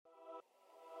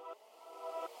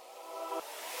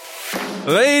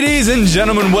Ladies and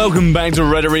gentlemen, welcome back to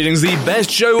Reddit Readings, the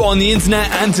best show on the internet,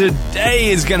 and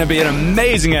today is going to be an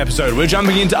amazing episode. We're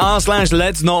jumping into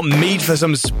r/Let's Not Meet for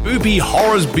some spoopy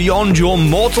horrors beyond your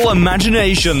mortal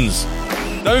imaginations.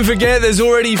 Don't forget, there's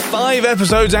already 5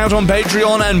 episodes out on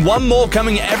Patreon and 1 more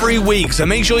coming every week, so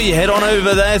make sure you head on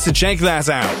over there to check that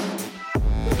out.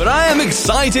 But I am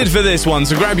excited for this one,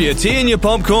 so grab your tea and your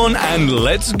popcorn and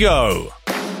let's go.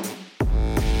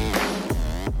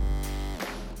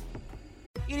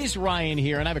 It is Ryan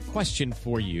here, and I have a question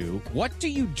for you. What do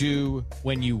you do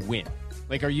when you win?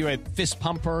 Like, are you a fist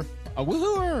pumper, a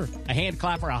woohooer, a hand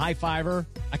clapper, a high fiver?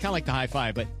 I kind of like the high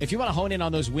five, but if you want to hone in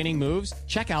on those winning moves,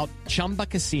 check out Chumba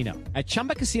Casino. At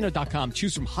ChumbaCasino.com,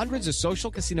 choose from hundreds of social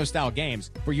casino-style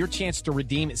games for your chance to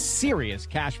redeem serious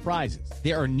cash prizes.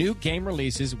 There are new game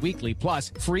releases weekly,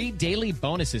 plus free daily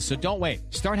bonuses, so don't wait.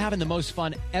 Start having the most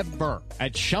fun ever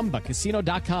at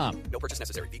ChumbaCasino.com. No purchase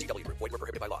necessary. VGW. Void where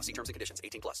prohibited by law. See terms and conditions.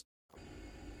 18+.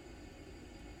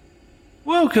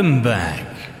 Welcome back.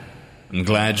 I'm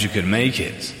glad you could make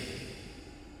it.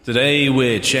 Today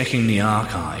we're checking the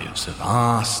archives of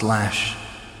r/Let's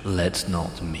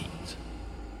Not Meet.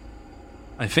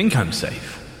 I think I'm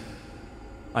safe.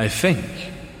 I think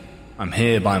I'm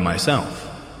here by myself.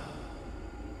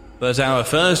 But our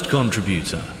first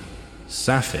contributor,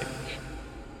 Sapphic,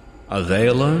 are they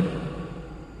alone?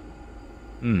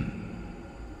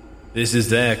 This is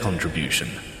their contribution.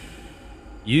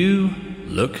 You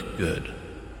look good.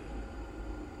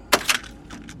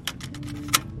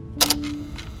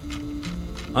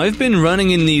 I've been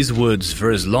running in these woods for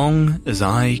as long as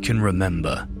I can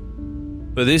remember,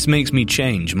 but this makes me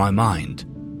change my mind.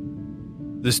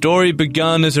 The story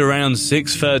began at around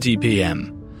 6:30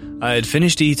 p.m. I had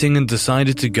finished eating and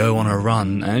decided to go on a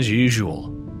run as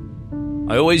usual.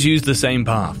 I always use the same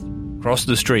path, cross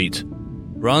the street,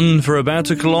 run for about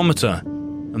 1 kilometer,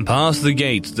 and pass the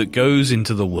gate that goes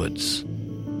into the woods.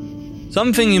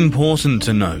 Something important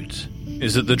to note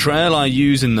is that the trail I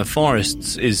use in the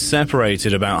forests is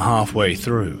separated about halfway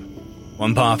through.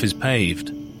 One path is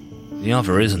paved, the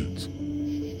other isn't.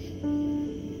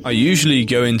 I usually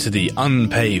go into the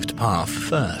unpaved path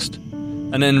first,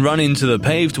 and then run into the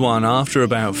paved one after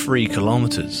about 3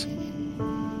 kilometers.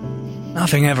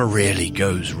 Nothing ever really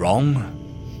goes wrong.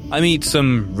 I meet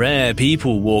some rare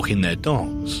people walking their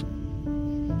dogs.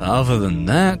 But other than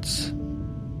that,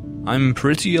 I'm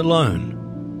pretty alone.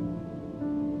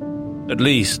 At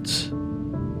least,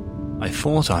 I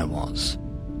thought I was.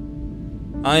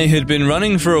 I had been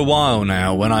running for a while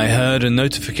now when I heard a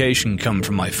notification come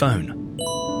from my phone.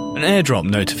 An airdrop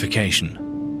notification.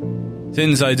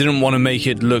 Since I didn't want to make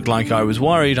it look like I was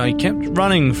worried, I kept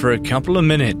running for a couple of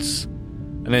minutes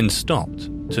and then stopped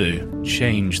to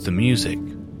change the music.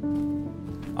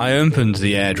 I opened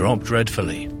the airdrop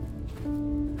dreadfully.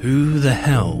 Who the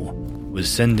hell was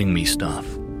sending me stuff?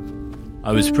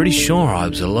 I was pretty sure I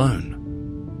was alone.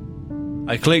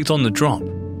 I clicked on the drop.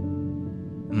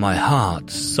 My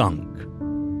heart sunk.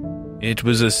 It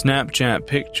was a Snapchat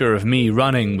picture of me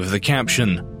running with the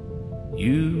caption,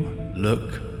 "You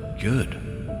look good."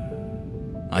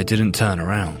 I didn't turn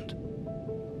around.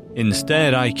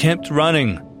 Instead, I kept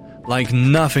running like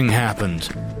nothing happened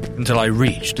until I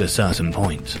reached a certain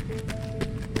point.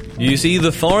 You see,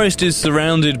 the forest is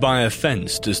surrounded by a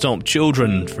fence to stop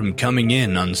children from coming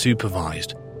in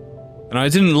unsupervised. And I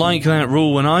didn't like that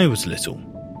rule when I was little,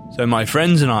 so my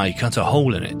friends and I cut a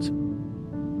hole in it.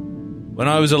 When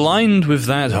I was aligned with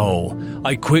that hole,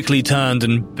 I quickly turned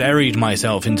and buried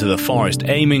myself into the forest,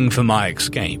 aiming for my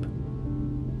escape.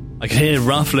 I could hear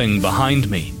ruffling behind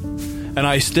me, and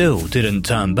I still didn't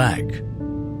turn back.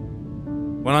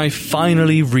 When I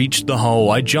finally reached the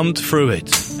hole, I jumped through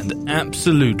it and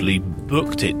absolutely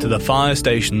booked it to the fire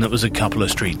station that was a couple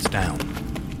of streets down.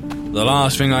 The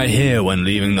last thing I hear when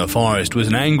leaving the forest was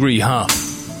an angry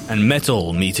huff and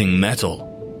metal meeting metal.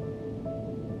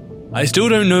 I still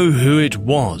don't know who it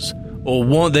was or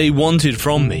what they wanted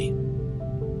from me,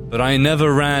 but I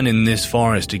never ran in this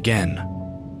forest again.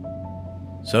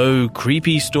 So,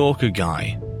 creepy stalker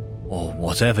guy, or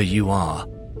whatever you are,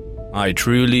 I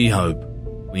truly hope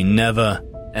we never,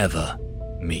 ever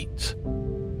meet.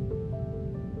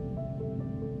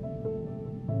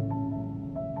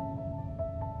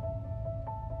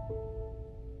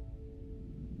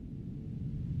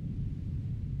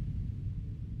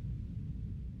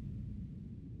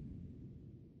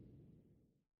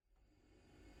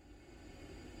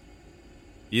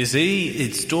 You see,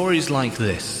 it's stories like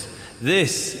this.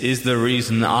 This is the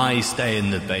reason I stay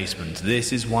in the basement.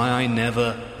 This is why I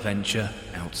never venture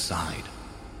outside.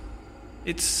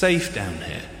 It's safe down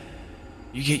here.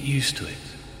 You get used to it.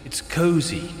 It's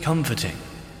cozy, comforting.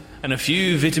 and a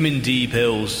few vitamin D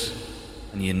pills,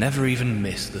 and you never even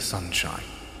miss the sunshine.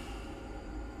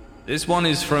 This one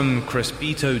is from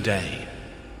Crespito Day.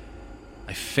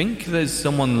 I think there's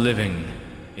someone living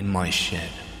in my shed.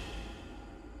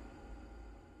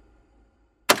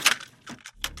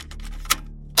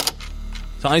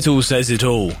 Title says it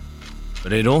all,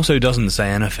 but it also doesn't say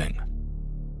anything.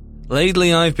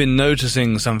 Lately I've been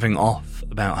noticing something off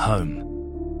about home.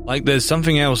 Like there's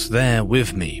something else there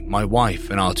with me, my wife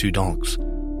and our 2 dogs.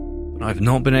 But I've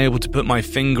not been able to put my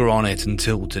finger on it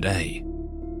until today.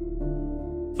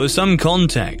 For some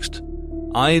context,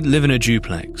 I live in a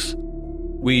duplex.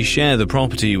 We share the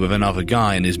property with another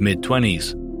guy in his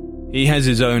mid-20s. He has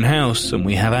his own house and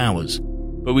we have ours,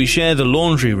 but we share the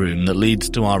laundry room that leads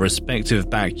to our respective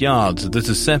backyards that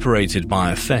are separated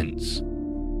by a fence.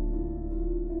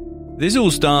 This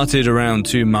all started around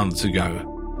 2 months ago,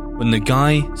 when the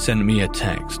guy sent me a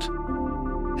text.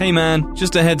 "Hey man,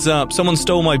 just a heads up, someone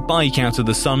stole my bike out of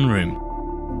the sunroom."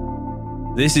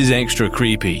 This is extra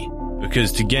creepy,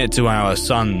 because to get to our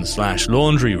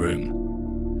sun/laundry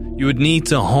room, you would need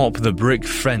to hop the brick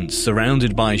fence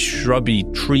surrounded by shrubby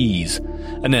trees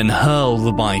and then hurl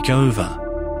the bike over.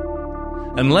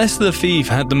 Unless the thief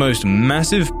had the most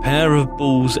massive pair of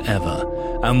balls ever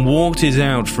and walked it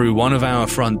out through one of our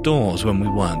front doors when we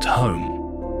weren't home.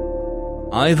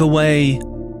 Either way,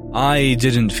 I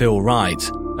didn't feel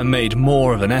right and made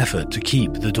more of an effort to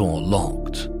keep the door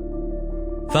locked.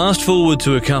 Fast forward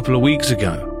to a couple of weeks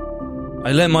ago.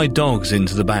 I let my dogs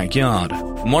into the backyard,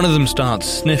 and one of them starts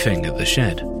sniffing at the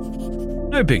shed.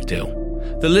 No big deal.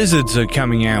 The lizards are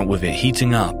coming out with it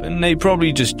heating up, and they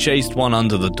probably just chased one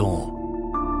under the door.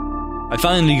 I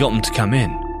finally got them to come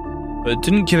in, but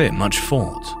didn't give it much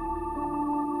thought.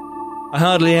 I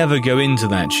hardly ever go into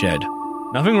that shed.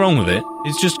 Nothing wrong with it,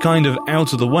 it's just kind of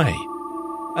out of the way.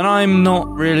 And I'm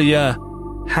not really a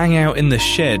hang out in the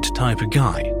shed type of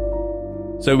guy.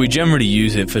 So we generally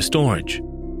use it for storage.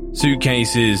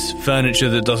 Suitcases, furniture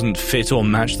that doesn't fit or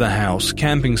match the house,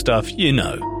 camping stuff, you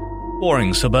know,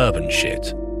 boring suburban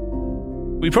shit.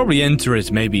 We probably enter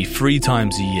it maybe 3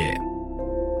 times a year.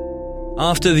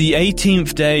 After the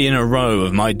 18th day in a row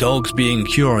of my dogs being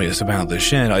curious about the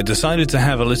shed, I decided to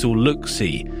have a little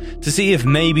look-see to see if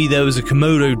maybe there was a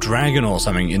Komodo dragon or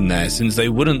something in there since they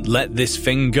wouldn't let this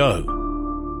thing go.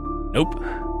 Nope,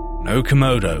 no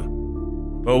Komodo.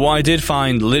 But what I did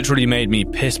find literally made me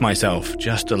piss myself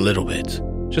just a little bit,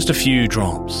 just a few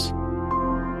drops.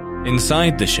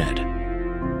 Inside the shed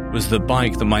was the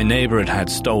bike that my neighbor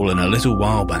had stolen a little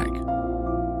while back.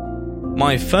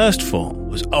 My first thought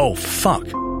was, oh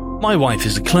fuck, my wife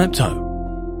is a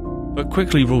klepto, but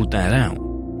quickly ruled that out.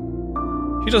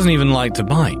 She doesn't even like to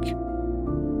bike.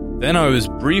 Then I was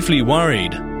briefly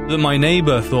worried that my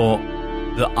neighbor thought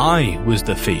that I was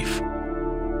the thief.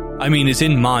 I mean, it's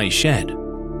in my shed.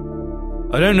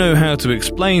 I don't know how to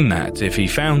explain that if he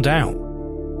found out.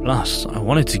 Plus, I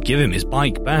wanted to give him his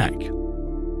bike back.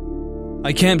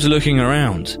 I kept looking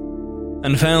around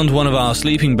and found one of our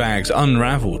sleeping bags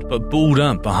unraveled but balled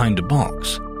up behind a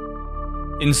box.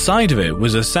 Inside of it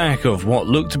was a sack of what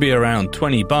looked to be around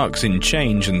 $20 in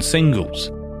change and singles.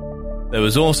 There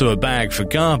was also a bag for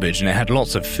garbage and it had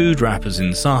lots of food wrappers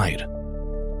inside.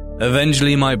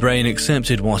 Eventually my brain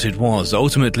accepted what it was,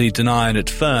 ultimately denied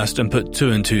at first and put 2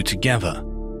 and 2 together.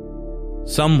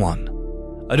 Someone,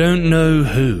 I don't know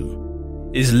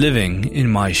who, is living in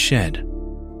my shed.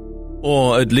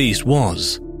 Or at least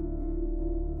was.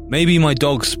 Maybe my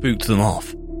dogs spooked them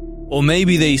off. Or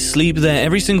maybe they sleep there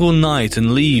every single night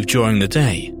and leave during the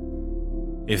day.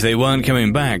 If they weren't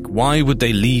coming back, why would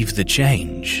they leave the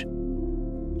change?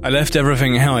 I left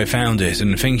everything how I found it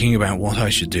and thinking about what I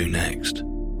should do next.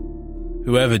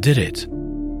 Whoever did it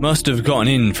must have gotten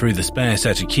in through the spare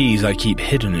set of keys I keep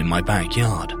hidden in my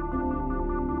backyard.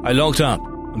 I locked up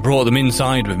and brought them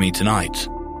inside with me tonight.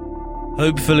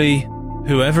 Hopefully,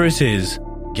 whoever it is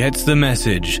gets the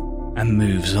message and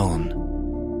moves on.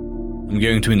 I'm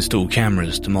going to install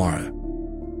cameras tomorrow.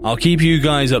 I'll keep you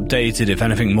guys updated if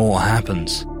anything more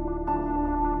happens.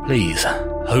 Please,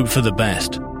 hope for the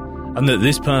best, and that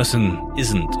this person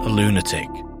isn't a lunatic.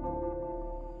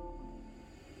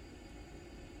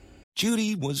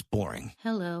 Judy was boring.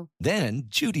 Hello. Then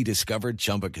Judy discovered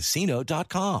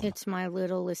ChumbaCasino.com. It's my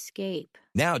little escape.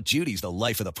 Now Judy's the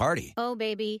life of the party. Oh,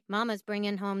 baby, mama's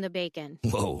bringing home the bacon.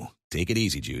 Whoa, take it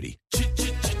easy, Judy.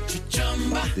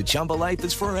 The Chumba life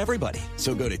is for everybody.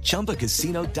 So go to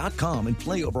ChumbaCasino.com and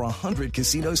play over 100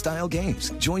 casino-style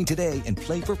games. Join today and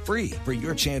play for free for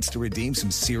your chance to redeem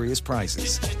some serious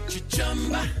prizes.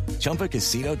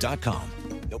 ChumbaCasino.com.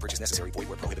 No purchase necessary. Void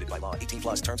where prohibited by law. 18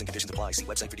 plus terms and conditions apply. See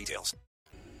website for details.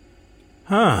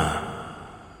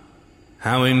 How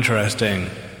interesting.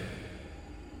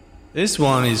 This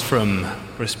one is from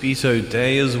Crespito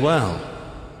Day as well.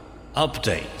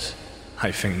 Update.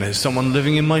 I think there's someone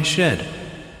living in my shed.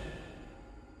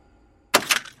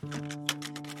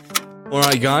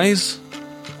 Alright guys,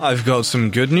 I've got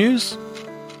some good news,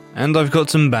 and I've got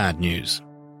some bad news.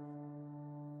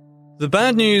 The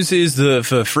bad news is that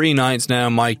for 3 nights now,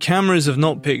 my cameras have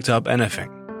not picked up anything.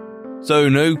 So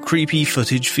no creepy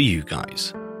footage for you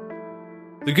guys.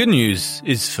 The good news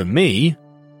is for me,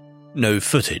 no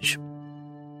footage.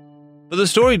 But the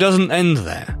story doesn't end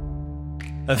there.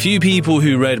 A few people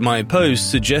who read my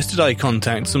post suggested I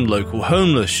contact some local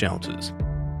homeless shelters.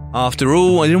 After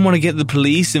all, I didn't want to get the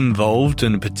police involved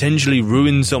and potentially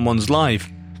ruin someone's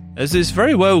life, as this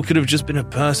very well could have just been a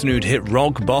person who'd hit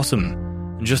rock bottom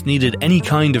and just needed any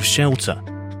kind of shelter.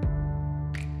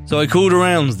 So I called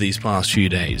around these past few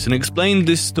days and explained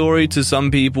this story to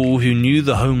some people who knew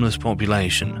the homeless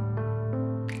population.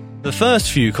 The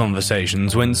first few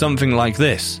conversations went something like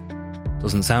this.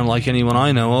 Doesn't sound like anyone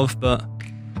I know of, but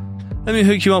let me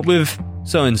hook you up with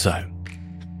so-and-so.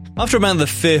 After about the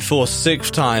 5th or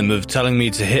 6th time of telling me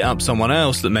to hit up someone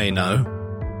else that may know,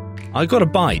 I got a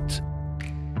bite.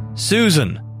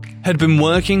 Susan had been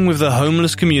working with the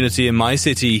homeless community in my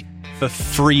city for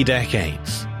 3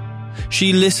 decades.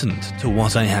 She listened to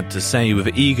what I had to say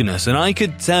with eagerness, and I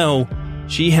could tell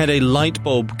she had a light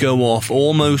bulb go off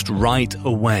almost right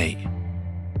away.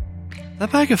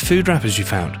 That bag of food wrappers you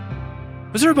found,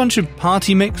 was there a bunch of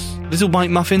party mix, little bite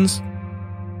muffins?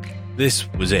 This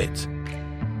was it.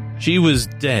 She was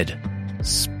dead.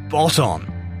 Spot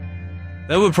on.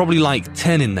 There were probably like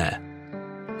 10 in there.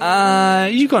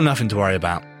 You got nothing to worry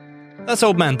about. That's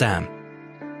Old Man Dan.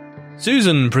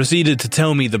 Susan proceeded to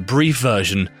tell me the brief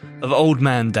version of Old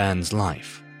Man Dan's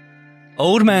life.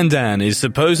 Old Man Dan is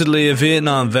supposedly a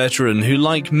Vietnam veteran who,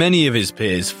 like many of his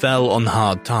peers, fell on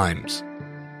hard times.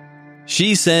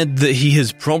 She said that he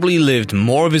has probably lived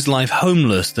more of his life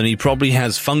homeless than he probably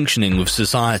has functioning with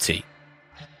society.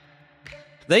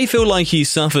 They feel like he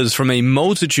suffers from a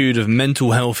multitude of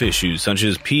mental health issues such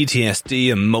as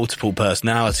PTSD and multiple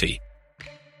personality,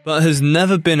 but has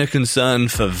never been a concern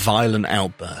for violent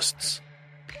outbursts.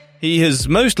 He has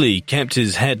mostly kept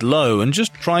his head low and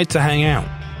just tried to hang out.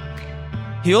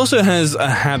 He also has a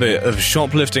habit of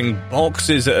shoplifting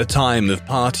boxes at a time of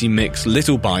party mix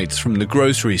little bites from the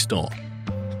grocery store.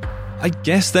 I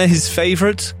guess they're his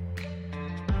favourite?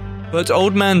 But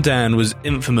Old Man Dan was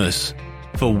infamous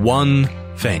for one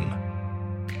thing: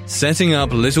 setting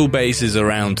up little bases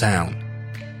around town.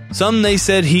 Some they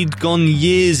said he'd gone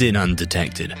years in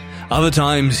undetected, other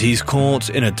times he's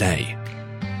caught in a day.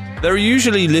 There are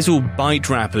usually little bite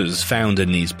wrappers found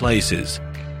in these places.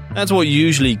 That's what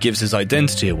usually gives his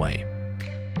identity away.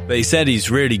 They said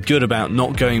he's really good about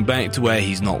not going back to where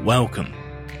he's not welcome.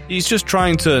 He's just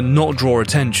trying to not draw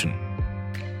attention.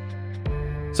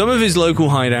 Some of his local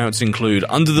hideouts include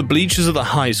under the bleachers of the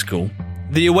high school,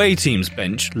 the away team's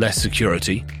bench, less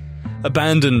security,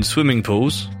 abandoned swimming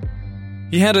pools.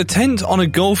 He had a tent on a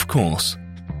golf course,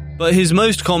 but his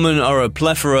most common are a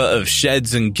plethora of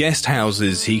sheds and guest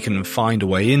houses he can find a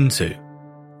way into.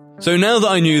 So now that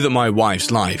I knew that my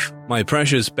wife's life, my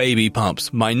precious baby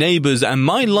pups, my neighbours and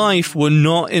my life were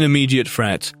not in immediate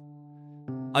threat,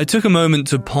 I took a moment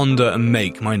to ponder and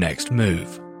make my next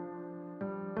move.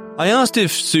 I asked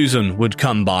if Susan would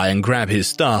come by and grab his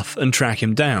stuff and track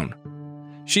him down.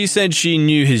 She said she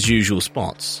knew his usual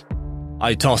spots.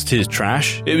 I tossed his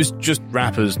trash, it was just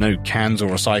wrappers, no cans or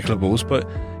recyclables, but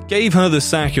gave her the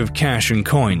sack of cash and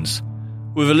coins,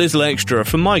 with a little extra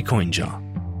for my coin jar.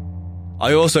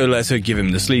 I also let her give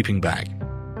him the sleeping bag.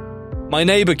 My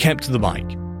neighbour kept the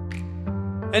bike.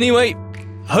 Anyway,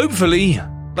 hopefully,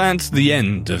 that's the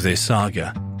end of this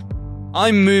saga.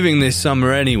 I'm moving this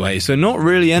summer anyway, so not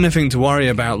really anything to worry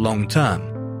about long term.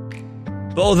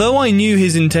 But although I knew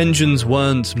his intentions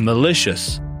weren't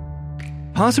malicious,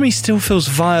 part of me still feels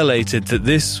violated that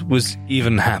this was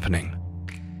even happening.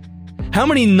 How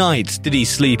many nights did he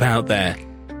sleep out there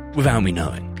without me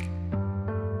knowing?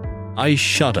 I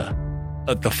shudder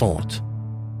at the thought.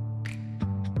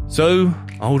 So,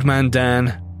 Old Man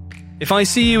Dan, if I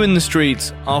see you in the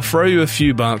streets, I'll throw you a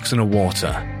few bucks and a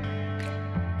water.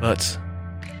 But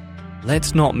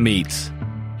let's not meet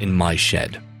in my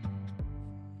shed.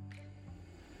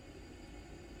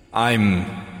 I'm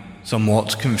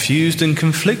somewhat confused and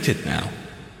conflicted now.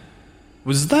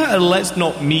 Was that a let's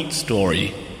not meet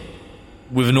story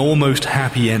with an almost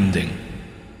happy ending?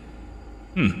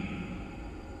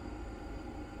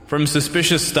 From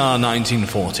Suspicious Star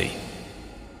 1940.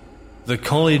 The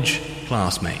college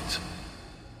classmate.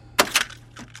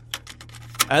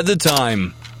 At the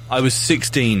time, I was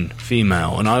 16,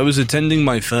 female, and I was attending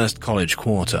my first college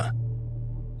quarter.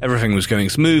 Everything was going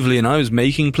smoothly and I was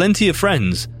making plenty of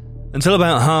friends until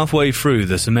about halfway through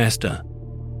the semester.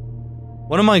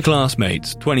 One of my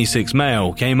classmates, 26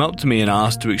 male, came up to me and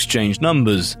asked to exchange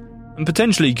numbers and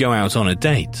potentially go out on a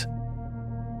date.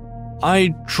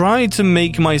 I tried to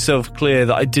make myself clear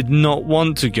that I did not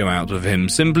want to go out with him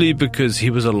simply because he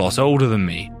was a lot older than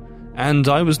me, and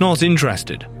I was not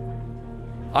interested.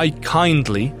 I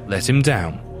kindly let him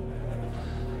down.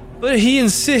 But he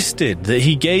insisted that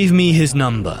he gave me his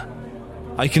number.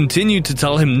 I continued to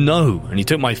tell him no, and he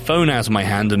took my phone out of my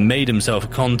hand and made himself a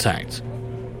contact.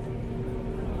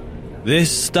 This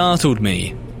startled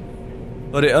me,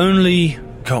 but it only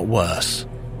got worse.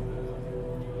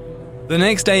 The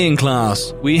next day in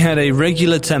class, we had a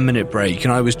regular 10-minute break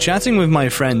and I was chatting with my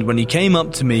friend when he came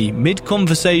up to me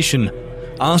mid-conversation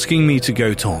asking me to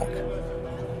go talk.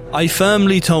 I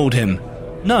firmly told him,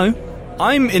 "No,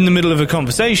 I'm in the middle of a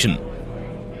conversation."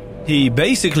 He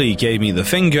basically gave me the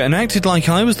finger and acted like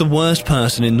I was the worst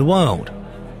person in the world.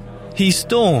 He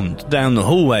stormed down the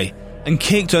hallway and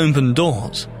kicked open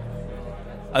doors.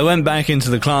 I went back into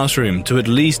the classroom to at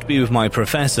least be with my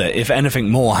professor if anything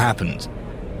more happened.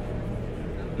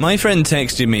 My friend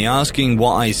texted me asking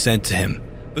what I said to him,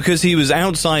 because he was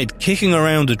outside kicking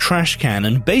around a trash can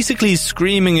and basically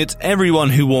screaming at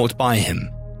everyone who walked by him.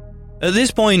 At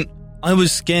this point, I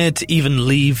was scared to even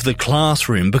leave the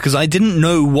classroom because I didn't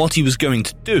know what he was going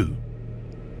to do.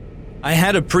 I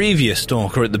had a previous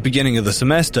stalker at the beginning of the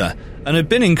semester and had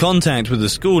been in contact with the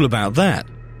school about that,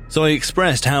 so I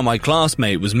expressed how my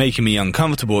classmate was making me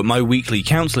uncomfortable at my weekly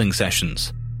counselling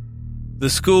sessions.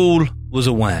 The school was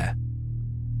aware.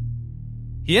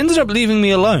 He ended up leaving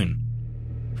me alone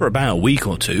for about a week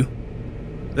or two.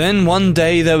 Then one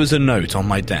day there was a note on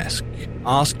my desk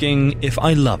asking if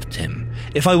I loved him,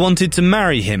 if I wanted to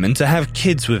marry him and to have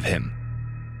kids with him.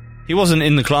 He wasn't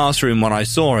in the classroom when I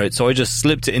saw it, so I just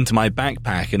slipped it into my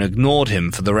backpack and ignored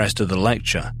him for the rest of the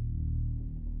lecture.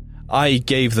 I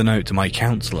gave the note to my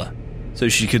counsellor so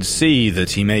she could see that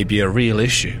he may be a real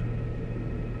issue.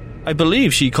 I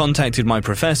believe she contacted my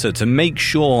professor to make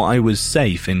sure I was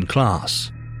safe in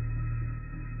class.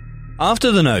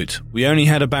 After the note, we only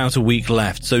had about a week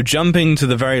left, so jumping to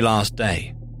the very last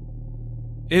day.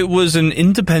 It was an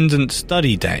independent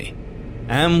study day,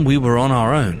 and we were on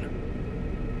our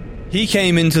own. He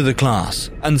came into the class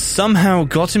and somehow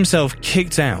got himself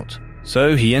kicked out,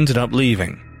 so he ended up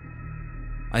leaving.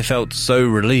 I felt so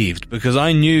relieved because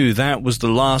I knew that was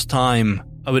the last time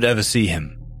I would ever see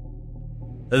him.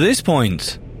 At this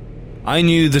point, I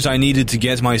knew that I needed to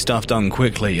get my stuff done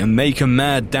quickly and make a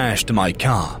mad dash to my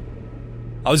car.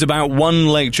 I was about one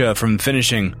lecture from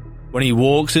finishing when he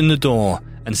walks in the door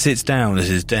and sits down at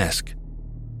his desk.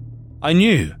 I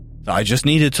knew that I just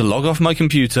needed to log off my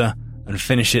computer and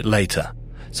finish it later,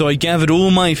 so I gathered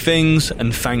all my things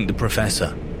and thanked the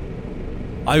professor.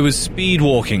 I was speed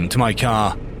walking to my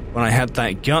car when I had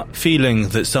that gut feeling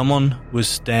that someone was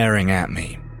staring at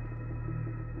me.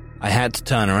 I had to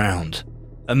turn around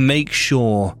and make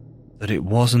sure that it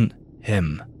wasn't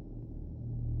him.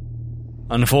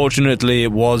 Unfortunately,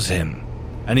 it was him,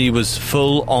 and he was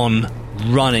full on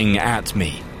running at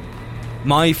me.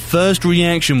 My first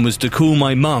reaction was to call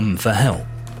my mum for help.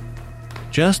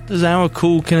 Just as our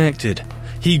call connected,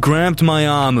 he grabbed my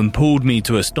arm and pulled me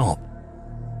to a stop.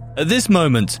 At this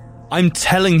moment, I'm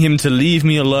telling him to leave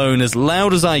me alone as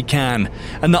loud as I can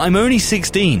and that I'm only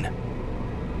 16.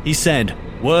 He said,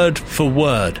 word for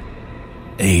word,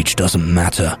 "Age doesn't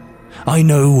matter. I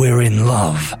know we're in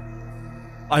love."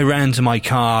 I ran to my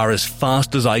car as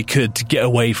fast as I could to get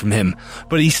away from him,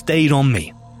 but he stayed on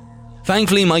me.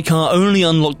 Thankfully, my car only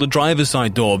unlocked the driver's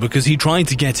side door because he tried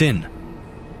to get in.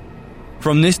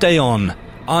 From this day on,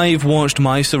 I've watched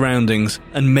my surroundings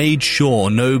and made sure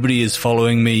nobody is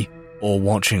following me or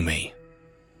watching me.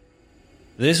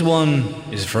 This one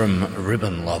is from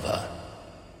Ribbon Lover.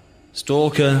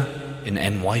 Stalker in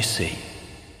NYC.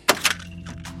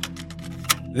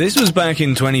 This was back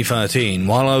in 2013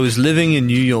 while I was living in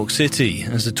New York City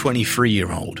as a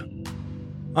 23-year-old.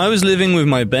 I was living with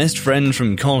my best friend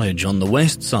from college on the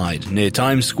west side near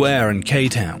Times Square and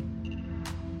K-Town.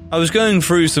 I was going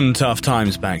through some tough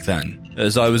times back then,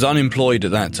 as I was unemployed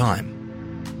at that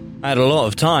time. I had a lot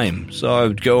of time, so I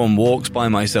would go on walks by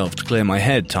myself to clear my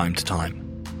head time to time.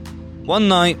 One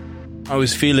night, I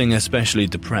was feeling especially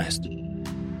depressed,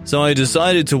 so I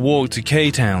decided to walk to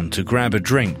K-Town to grab a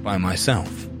drink by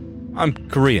myself. I'm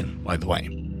Korean, by the way.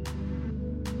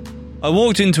 I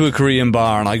walked into a Korean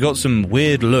bar and I got some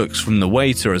weird looks from the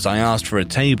waiter as I asked for a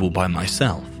table by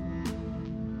myself.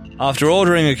 After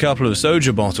ordering a couple of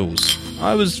soda bottles,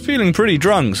 I was feeling pretty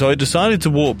drunk, so I decided to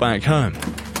walk back home.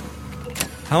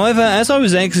 However, as I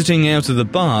was exiting out of the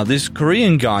bar, this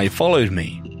Korean guy followed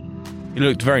me. He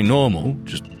looked very normal,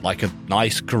 just like a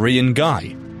nice Korean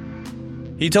guy.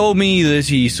 He told me that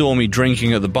he saw me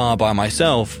drinking at the bar by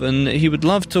myself and he would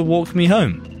love to walk me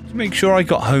home to make sure I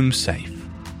got home safe.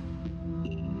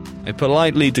 I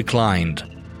politely declined.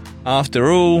 After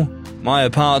all, my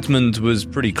apartment was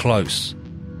pretty close.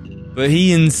 But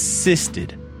he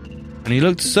insisted, and he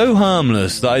looked so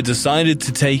harmless that I decided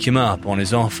to take him up on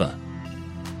his offer.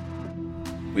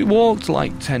 We walked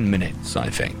like 10 minutes, I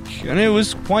think, and it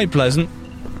was quite pleasant.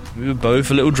 We were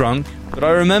both a little drunk, but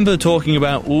I remember talking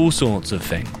about all sorts of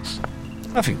things.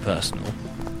 Nothing personal.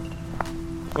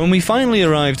 When we finally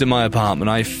arrived at my apartment,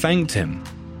 I thanked him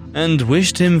and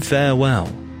wished him farewell.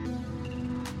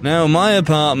 Now, my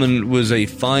apartment was a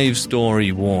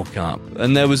 5-story walk up,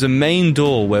 and there was a main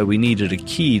door where we needed a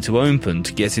key to open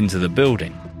to get into the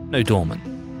building. No doorman.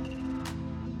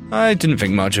 I didn't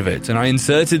think much of it, and I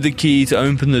inserted the key to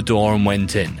open the door and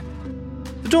went in.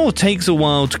 The door takes a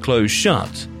while to close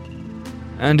shut,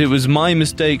 and it was my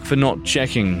mistake for not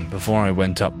checking before I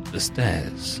went up the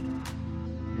stairs.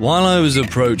 While I was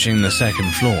approaching the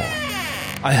second floor,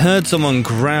 I heard someone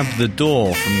grab the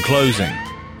door from closing,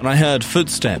 and I heard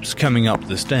footsteps coming up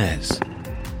the stairs.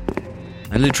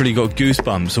 I literally got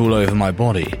goosebumps all over my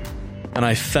body, and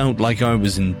I felt like I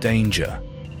was in danger.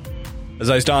 As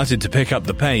I started to pick up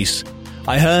the pace,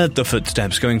 I heard the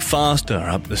footsteps going faster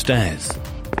up the stairs.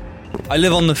 I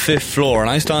live on the 5th floor,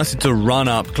 and I started to run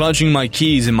up, clutching my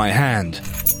keys in my hand.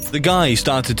 The guy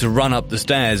started to run up the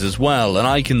stairs as well, and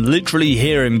I can literally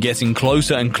hear him getting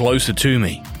closer and closer to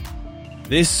me.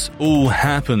 This all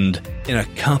happened in a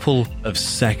couple of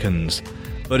seconds,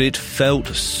 but it felt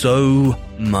so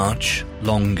much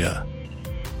longer.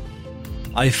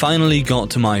 I finally got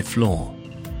to my floor,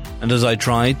 and as I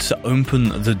tried to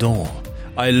open the door,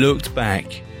 I looked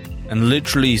back and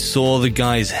literally saw the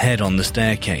guy's head on the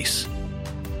staircase.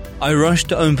 I rushed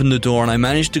to open the door and I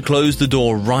managed to close the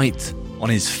door right on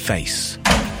his face.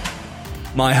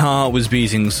 My heart was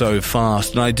beating so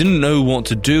fast and I didn't know what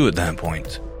to do at that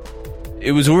point.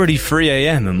 It was already 3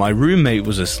 a.m. and my roommate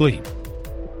was asleep.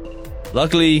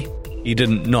 Luckily, he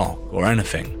didn't knock or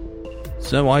anything,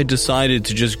 so I decided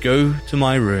to just go to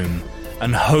my room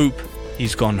and hope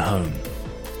he's gone home.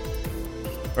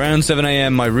 Around 7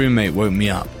 a.m. my roommate woke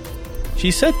me up. She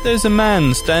said there's a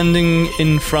man standing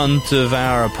in front of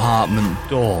our apartment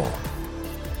door.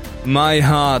 My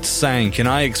heart sank and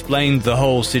I explained the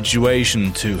whole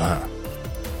situation to her.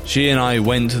 She and I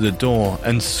went to the door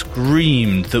and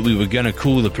screamed that we were going to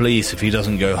call the police if he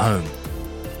doesn't go home.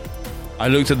 I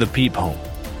looked at the peephole,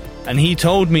 and he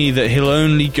told me that he'll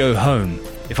only go home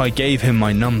if I gave him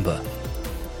my number.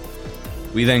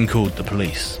 We then called the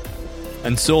police,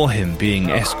 and saw him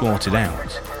being escorted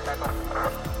out.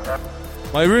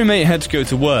 My roommate had to go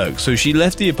to work, so she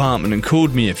left the apartment and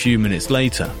called me a few minutes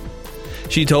later.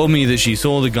 She told me that she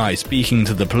saw the guy speaking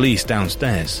to the police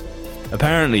downstairs.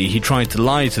 Apparently, he tried to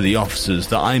lie to the officers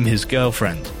that I'm his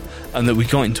girlfriend, and that we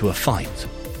got into a fight.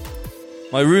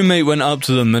 My roommate went up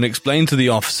to them and explained to the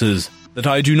officers that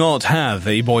I do not have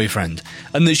a boyfriend,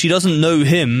 and that she doesn't know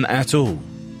him at all.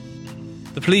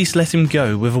 The police let him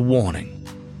go with a warning.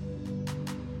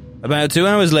 About 2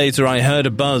 hours later, I heard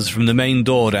a buzz from the main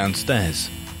door downstairs.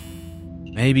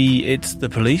 Maybe it's the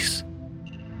police?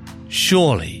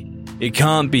 Surely, it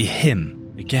can't be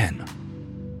him again.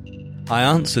 I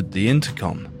answered the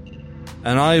intercom,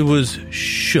 and I was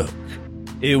shook.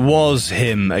 It was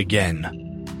him again.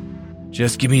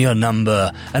 "Just give me your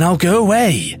number, and I'll go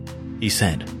away," he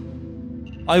said.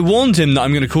 I warned him that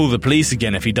I'm going to call the police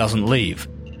again if he doesn't leave.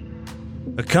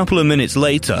 A couple of minutes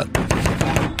later,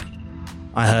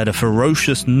 I heard a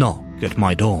ferocious knock at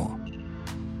my door.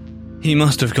 He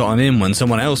must have gotten in when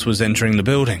someone else was entering the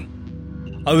building.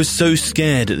 I was so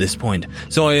scared at this point,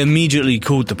 so I immediately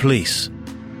called the police.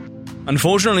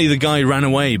 Unfortunately, the guy ran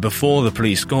away before the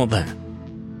police got there.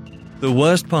 The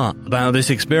worst part about this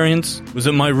experience was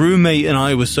that my roommate and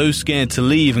I were so scared to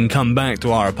leave and come back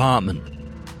to our apartment.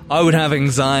 I would have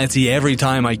anxiety every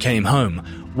time I came home,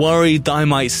 worried that I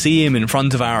might see him in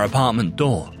front of our apartment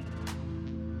door.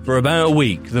 For about a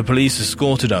week, the police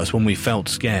escorted us when we felt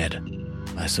scared.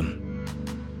 Bless him.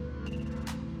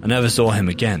 I never saw him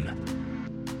again,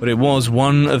 but it was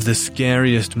one of the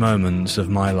scariest moments of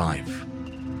my life.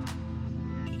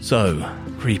 So,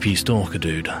 creepy stalker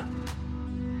dude,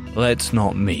 let's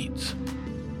not meet.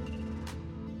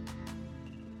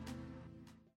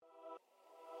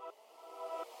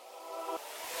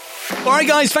 Alright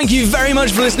guys, thank you very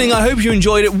much for listening. I hope you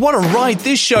enjoyed it. What a ride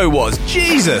this show was.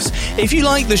 Jesus! If you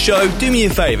like the show, do me a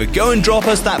favour. Go and drop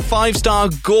us that 5-star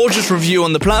gorgeous review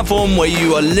on the platform where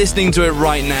you are listening to it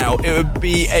right now. It would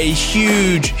be a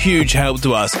huge, huge help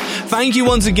to us. Thank you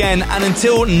once again, and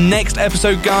until next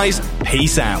episode guys,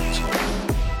 peace out.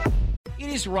 It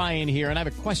is Ryan here, and I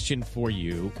have a question for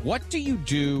you. What do you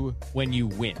do when you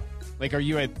win? Like, are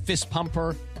you a fist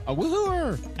pumper, a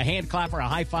woohooer, a hand clapper, a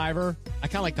high fiver? I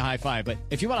kind of like the high five, but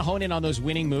if you want to hone in on those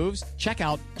winning moves, check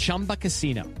out Chumba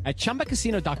Casino. At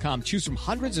ChumbaCasino.com, choose from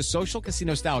hundreds of social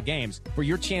casino-style games for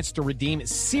your chance to redeem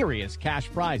serious cash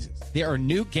prizes. There are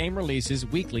new game releases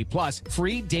weekly, plus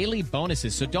free daily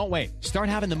bonuses. So don't wait. Start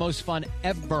having the most fun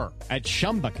ever at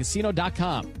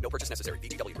ChumbaCasino.com. No purchase necessary.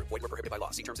 VGW Group. Void where prohibited by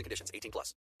law. See terms and conditions.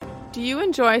 18+. Do you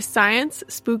enjoy science,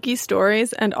 spooky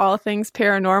stories, and all things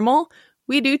paranormal?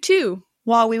 We do too.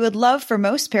 While we would love for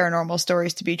most paranormal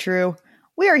stories to be true,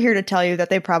 we are here to tell you that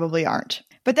they probably aren't.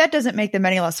 But that doesn't make them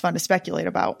any less fun to speculate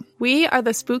about. We are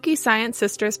the Spooky Science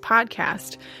Sisters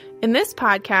podcast. In this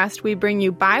podcast, we bring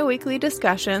you bi-weekly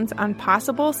discussions on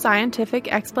possible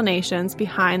scientific explanations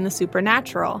behind the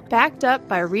supernatural. Backed up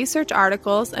by research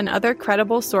articles and other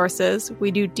credible sources, we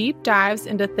do deep dives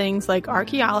into things like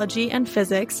archaeology and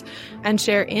physics and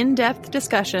share in-depth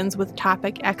discussions with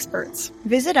topic experts.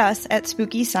 Visit us at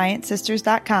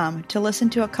SpookyScienceSisters.com to listen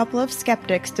to a couple of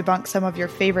skeptics debunk some of your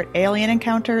favorite alien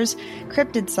encounters,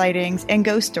 cryptid sightings, and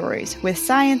ghost stories with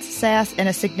science, sass, and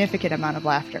a significant amount of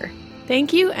laughter.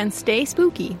 Thank you, and stay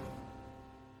spooky.